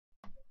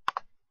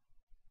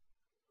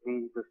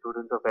We, the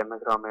students of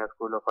MSRAMAS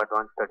School of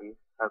Advanced Studies,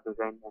 have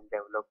designed and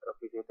developed a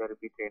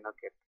physiotherapy trainer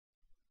kit.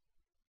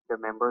 The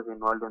members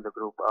involved in the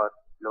group are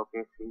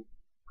Lokesh C,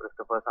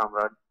 Christopher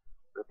Samraj,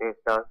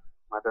 Ritesh Das,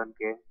 Madan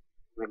K,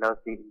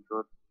 Vilas D.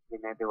 Insud,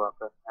 Vinay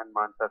Devakar, and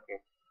Mansa K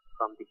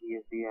from the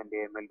ESDE and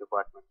AML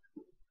departments.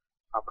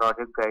 Our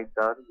project guides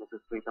are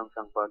Mrs. Preetham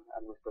Shankpal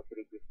and Mr.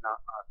 Shri Krishna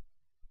R.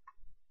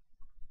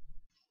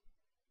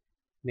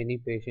 Many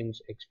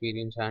patients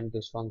experience hand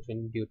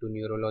dysfunction due to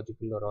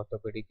neurological or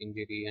orthopedic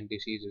injury and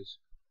diseases,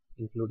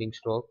 including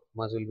stroke,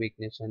 muscle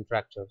weakness, and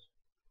fractures.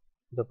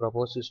 The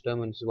proposed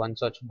system is one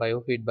such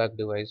biofeedback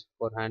device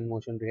for hand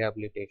motion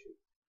rehabilitation.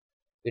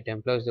 It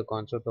employs the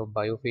concept of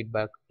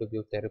biofeedback to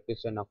give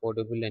therapists an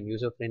affordable and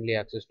user-friendly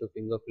access to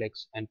finger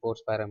flex and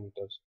force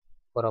parameters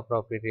for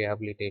appropriate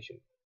rehabilitation.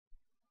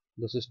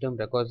 The system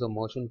records the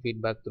motion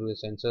feedback through the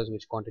sensors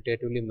which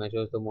quantitatively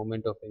measures the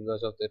movement of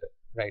fingers of the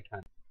right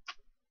hand.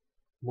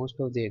 Most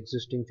of the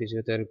existing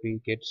physiotherapy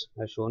kits,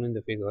 as shown in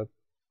the figure,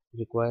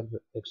 require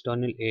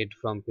external aid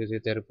from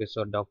physiotherapists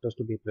or doctors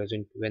to be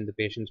present when the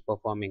patient is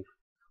performing,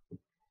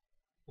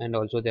 and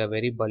also they are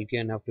very bulky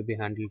and have to be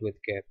handled with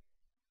care.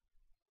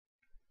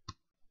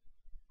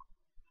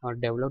 Our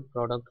developed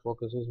product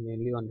focuses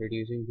mainly on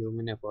reducing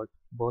human effort,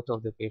 both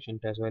of the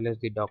patient as well as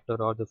the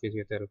doctor or the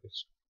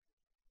physiotherapist.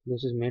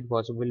 This is made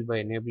possible by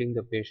enabling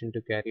the patient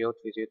to carry out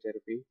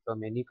physiotherapy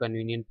from any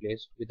convenient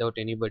place without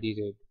anybody's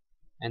aid,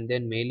 and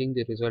then mailing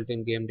the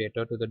resultant game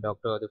data to the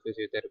doctor or the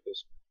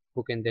physiotherapist,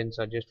 who can then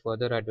suggest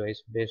further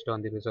advice based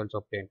on the results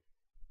obtained.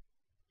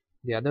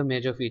 The other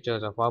major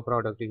features of our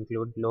product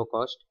include low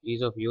cost,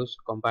 ease of use,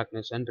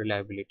 compactness, and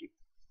reliability.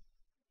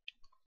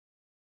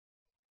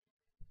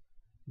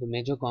 The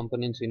major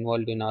components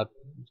involved in our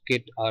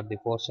kit are the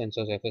force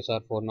sensors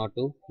FSR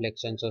 402,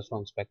 flex sensors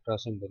from Spectra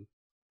symbol.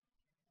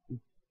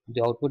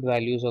 The output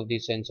values of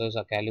these sensors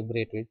are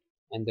calibrated,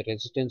 and the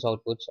resistance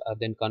outputs are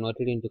then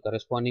converted into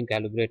corresponding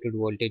calibrated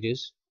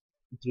voltages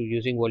through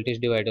using voltage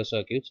divider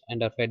circuits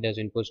and are fed as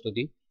inputs to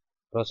the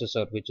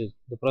processor, which is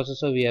the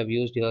processor we have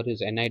used here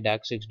is NI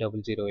DAC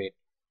 6008.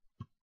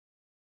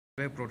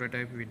 The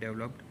prototype we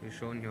developed is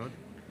shown here.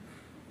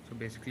 So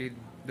basically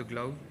the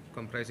glove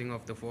comprising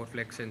of the 4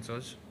 flex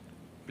sensors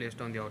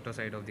placed on the outer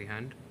side of the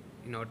hand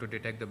in order to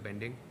detect the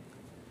bending,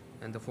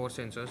 and the 4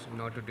 sensors in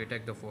order to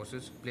detect the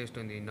forces placed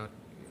on the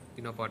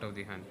inner part of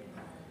the hand.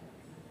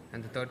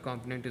 And the third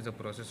component is the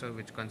processor,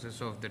 which consists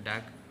of the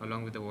DAC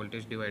along with the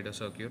voltage divider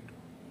circuit,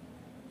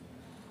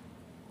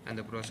 and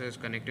the processor is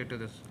connected to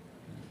the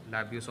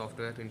LabVIEW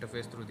software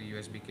interface through the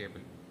USB cable.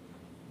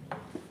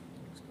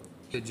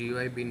 The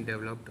GUI being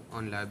developed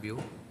on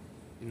LabVIEW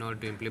in order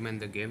to implement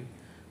the game.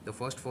 The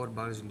first 4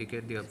 bars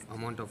indicate the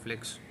amount of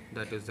flex,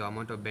 that is the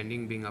amount of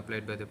bending being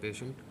applied by the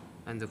patient,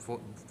 and the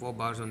four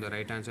bars on the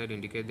right hand side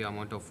indicate the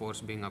amount of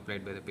force being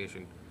applied by the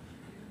patient.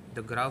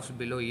 The graphs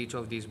below each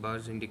of these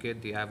bars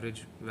indicate the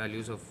average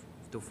values of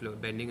the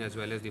bending as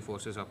well as the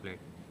forces applied.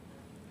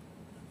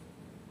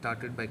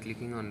 Started by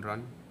clicking on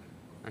run,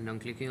 and on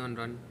clicking on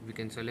run we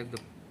can select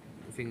the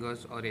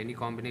fingers or any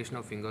combination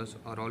of fingers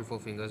or all 4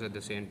 fingers at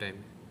the same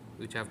time,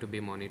 which have to be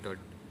monitored,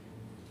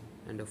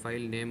 and a file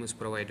name is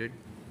provided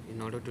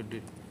in order to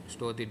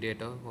store the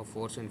data of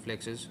force and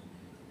flexes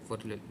for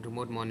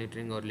remote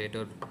monitoring or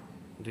later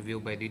review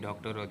by the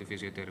doctor or the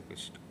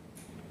physiotherapist.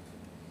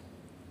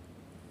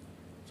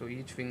 So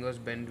each finger's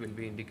bend will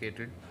be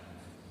indicated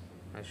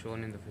as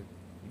shown in the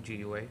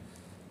GUI,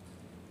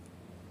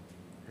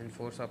 and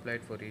force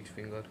applied for each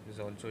finger is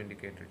also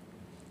indicated.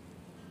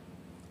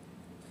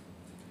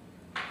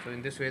 So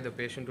in this way the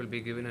patient will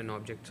be given an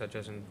object such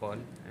as a ball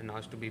and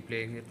asked to be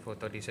playing it for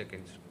 30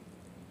 seconds.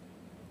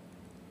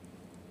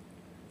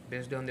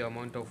 Based on the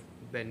amount of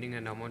bending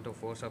and amount of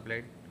force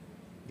applied,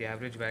 the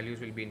average values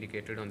will be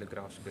indicated on the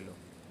graphs below.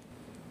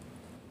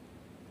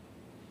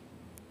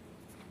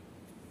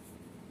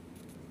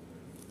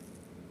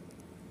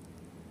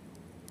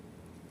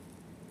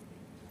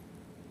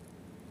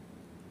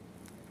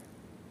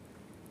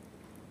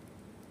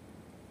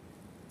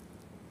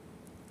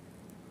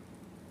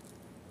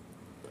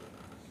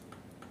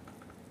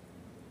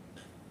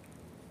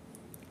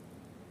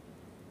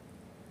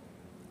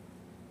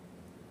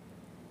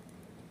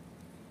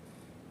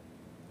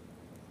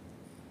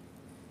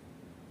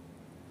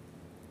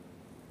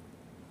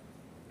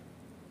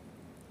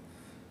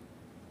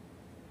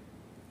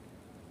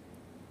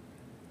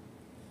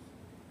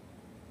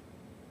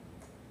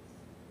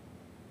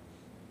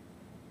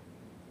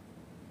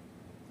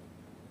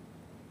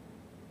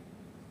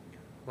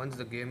 Once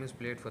the game is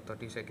played for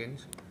 30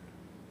 seconds,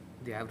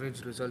 the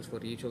average results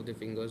for each of the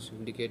fingers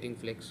indicating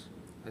flex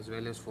as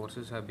well as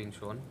forces have been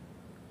shown,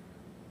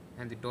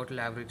 and the total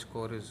average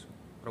score is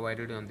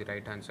provided on the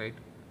right hand side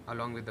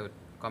along with the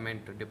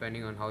comment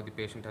depending on how the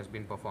patient has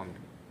been performed.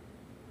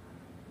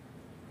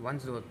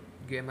 Once the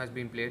game has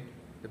been played,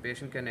 the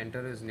patient can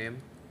enter his name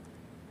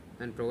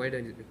and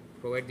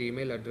provide the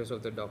email address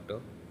of the doctor.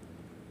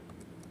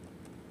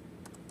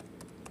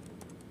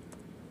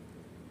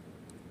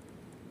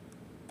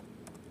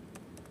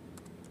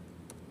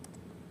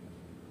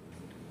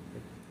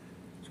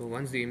 So So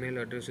once the email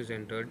address is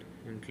entered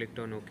and clicked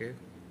on OK,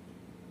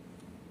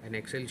 an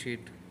Excel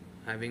sheet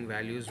having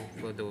values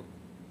for the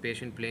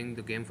patient playing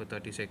the game for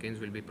 30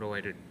 seconds will be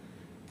provided.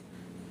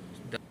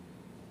 So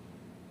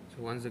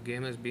once the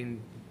game has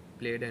been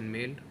played and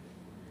mailed,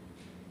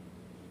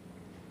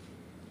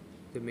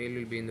 the mail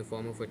will be in the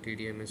form of a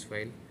TDMS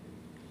file,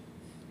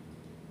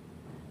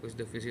 which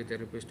the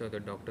physiotherapist or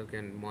the doctor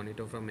can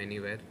monitor from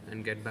anywhere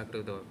and get back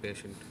to the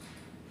patient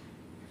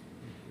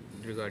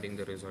regarding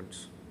the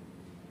results.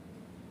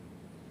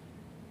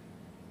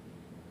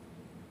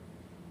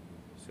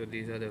 So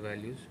these are the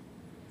values.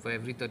 For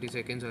every 30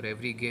 seconds or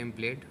every game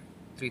played,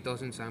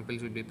 3000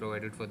 samples will be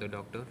provided for the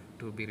doctor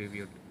to be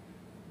reviewed.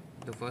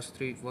 The first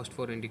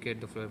four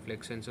indicate the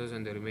flex sensors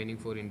and the remaining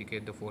four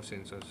indicate the force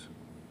sensors.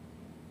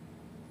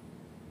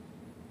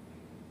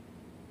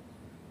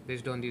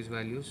 Based on these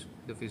values,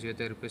 the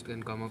physiotherapist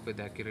can come up with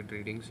accurate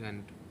readings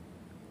and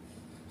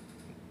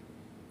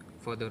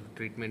further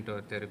treatment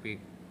or therapy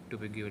to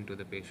be given to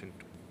the patient.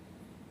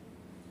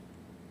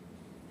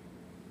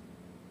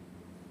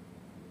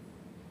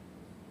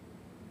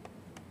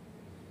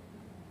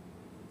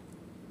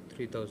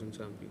 3000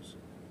 samples.